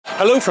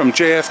Hello from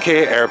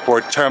JFK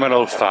Airport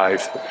Terminal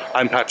 5.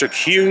 I'm Patrick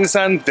Hughes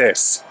and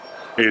this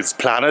is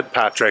Planet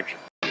Patrick.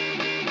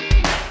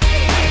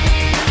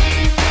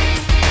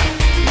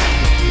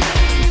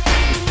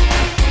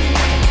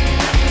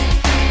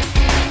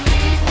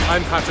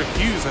 I'm Patrick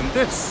Hughes and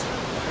this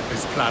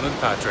is Planet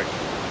Patrick.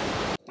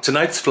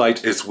 Tonight's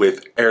flight is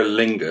with Aer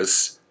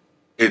Lingus.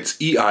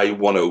 It's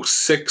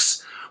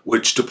EI-106,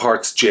 which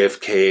departs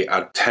JFK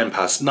at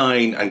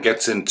 9:10 and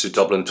gets into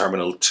Dublin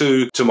Terminal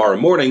 2 tomorrow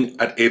morning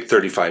at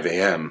 8:35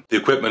 AM. The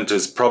equipment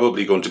is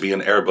probably going to be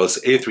an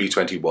Airbus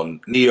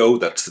A321neo,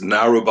 that's the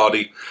narrow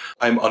body.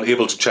 I'm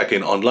unable to check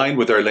in online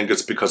with Aer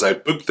Lingus because I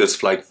booked this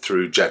flight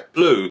through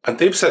JetBlue, and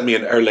they've sent me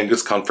an Aer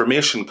Lingus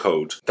confirmation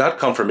code. That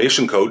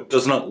confirmation code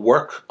does not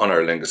work on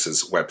Aer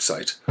Lingus's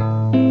website.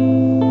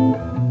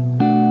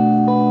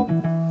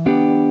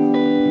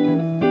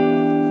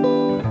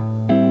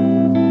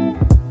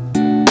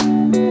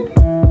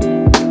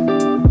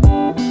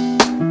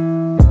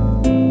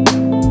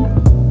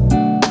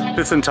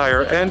 This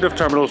entire end of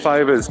Terminal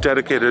 5 is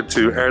dedicated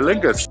to Aer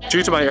Lingus.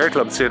 Due to my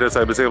AerClub status,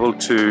 I was able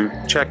to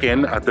check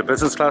in at the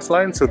business class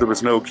line, so there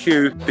was no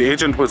queue. The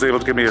agent was able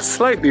to give me a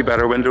slightly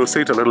better window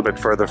seat a little bit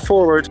further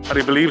forward, and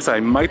he believes I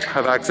might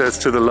have access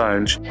to the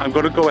lounge. I'm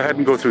going to go ahead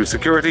and go through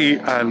security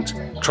and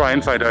try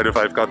and find out if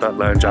I've got that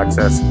lounge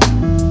access.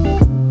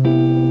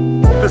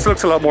 This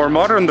looks a lot more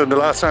modern than the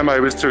last time I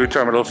was through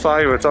Terminal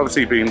 5. It's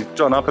obviously been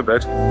done up a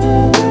bit.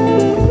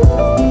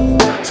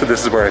 So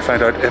this is where I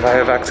find out if I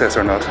have access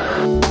or not.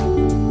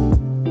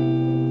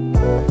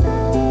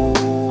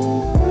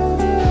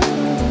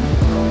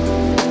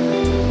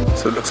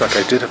 So it looks like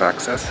I did have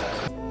access.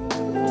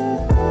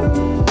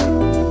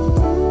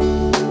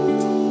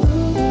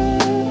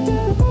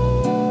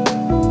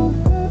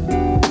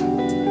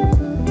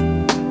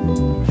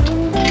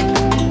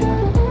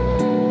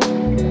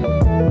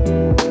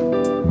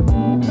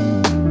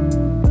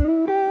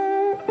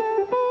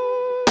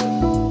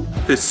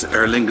 This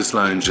Aer Lingus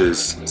lounge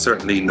is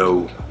certainly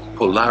no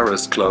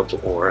Polaris Club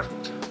or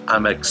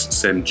Amex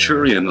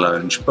Centurion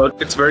lounge,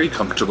 but it's very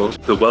comfortable.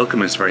 The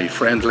welcome is very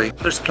friendly.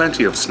 There's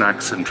plenty of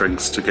snacks and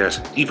drinks to get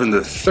even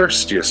the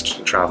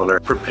thirstiest traveller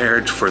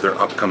prepared for their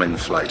upcoming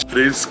flight. It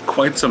is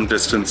quite some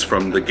distance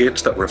from the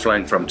gate that we're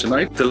flying from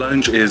tonight. The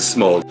lounge is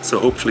small, so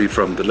hopefully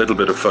from the little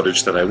bit of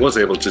footage that I was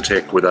able to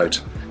take without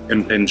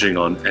impinging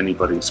on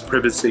anybody's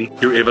privacy,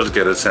 you're able to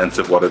get a sense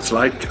of what it's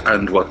like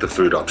and what the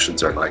food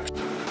options are like.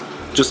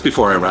 Just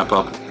before I wrap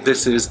up,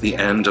 this is the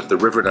end of the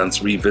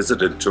Riverdance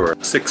Revisited tour.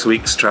 6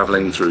 weeks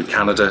travelling through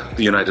Canada,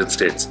 the United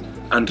States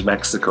and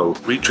Mexico,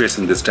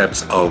 retracing the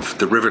steps of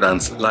the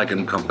Riverdance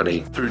Lagan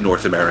Company through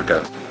North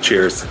America.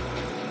 Cheers.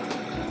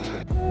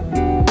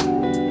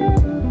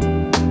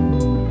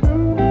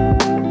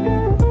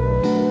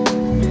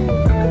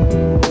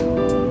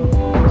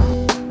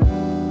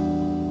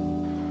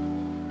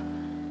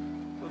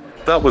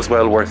 That was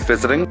well worth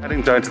visiting.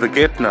 Heading down to the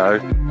gate now.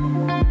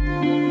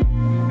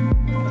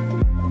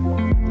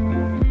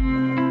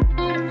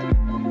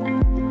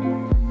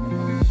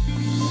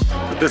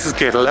 This is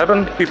gate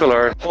 11. People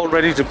are all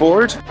ready to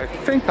board. I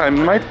think I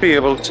might be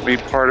able to be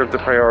part of the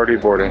priority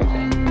boarding.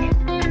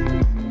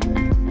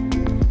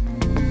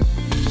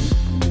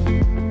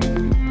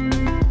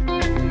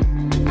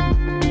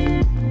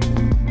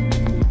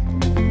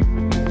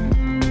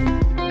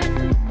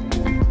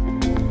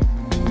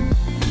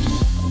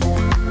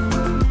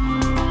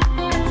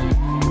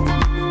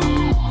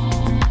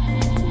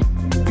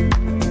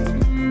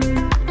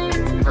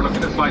 We're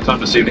looking at flight time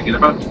this evening in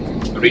about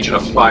the region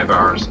of 5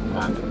 hours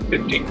and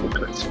 15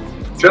 minutes.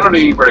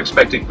 Generally, we're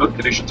expecting good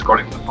conditions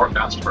according to the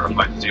forecast for our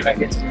flight this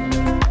evening.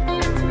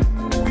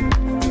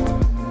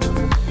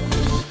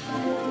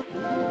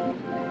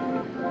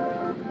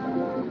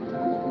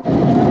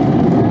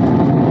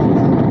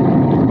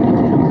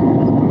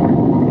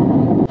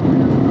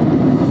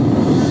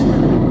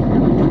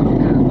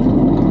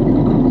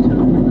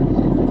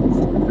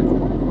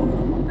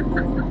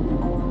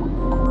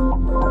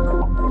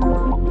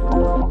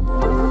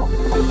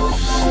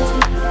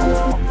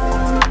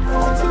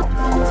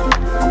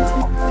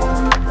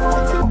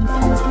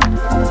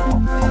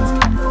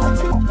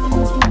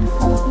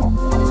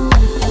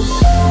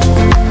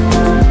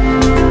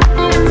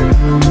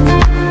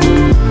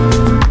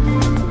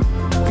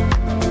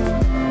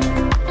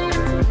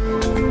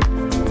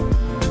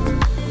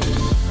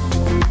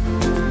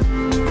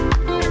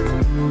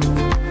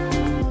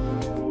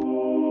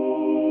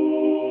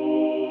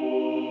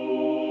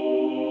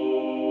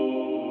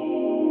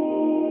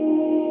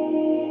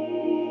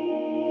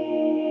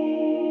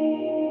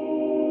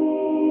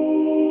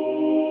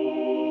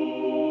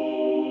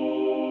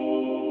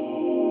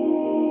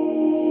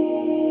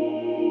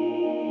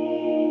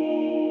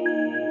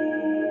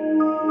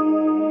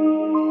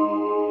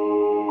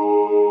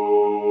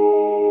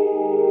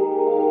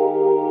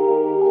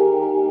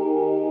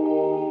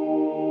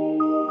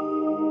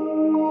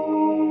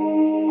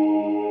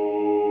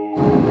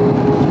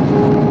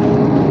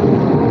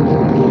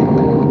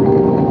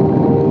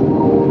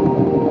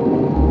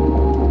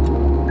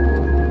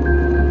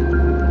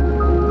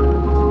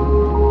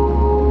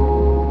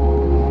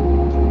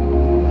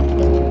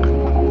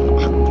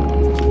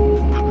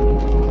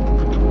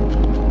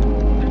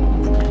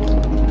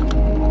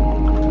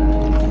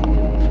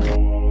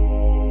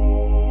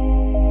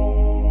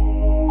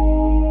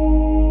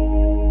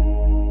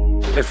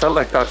 It felt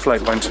like that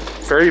flight went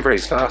very, very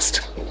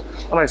fast.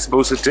 And I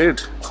suppose it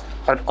did.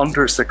 At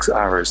under 6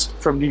 hours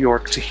from New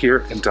York to here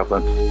in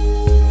Dublin.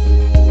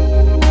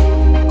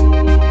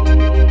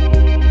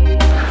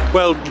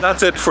 Well,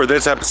 that's it for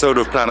this episode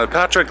of Planet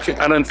Patrick,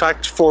 and in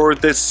fact for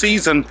this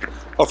season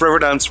of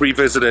Riverdance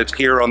Revisited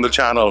here on the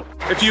channel.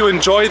 If you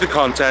enjoy the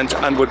content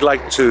and would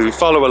like to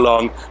follow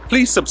along,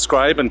 please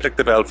subscribe and click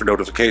the bell for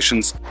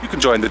notifications. You can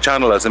join the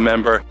channel as a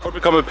member or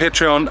become a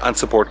Patreon and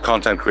support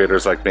content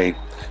creators like me.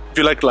 If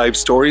you like live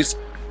stories,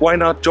 why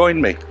not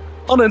join me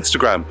on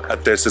Instagram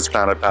at This Is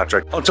Planet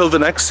Patrick. Until the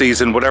next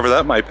season, whatever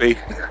that might be,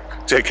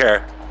 take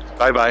care.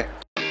 Bye bye.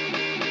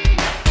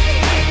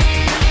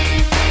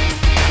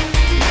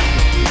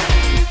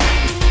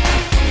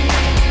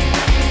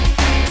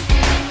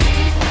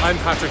 I'm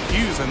Patrick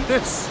Hughes and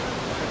this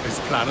is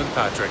Planet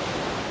Patrick.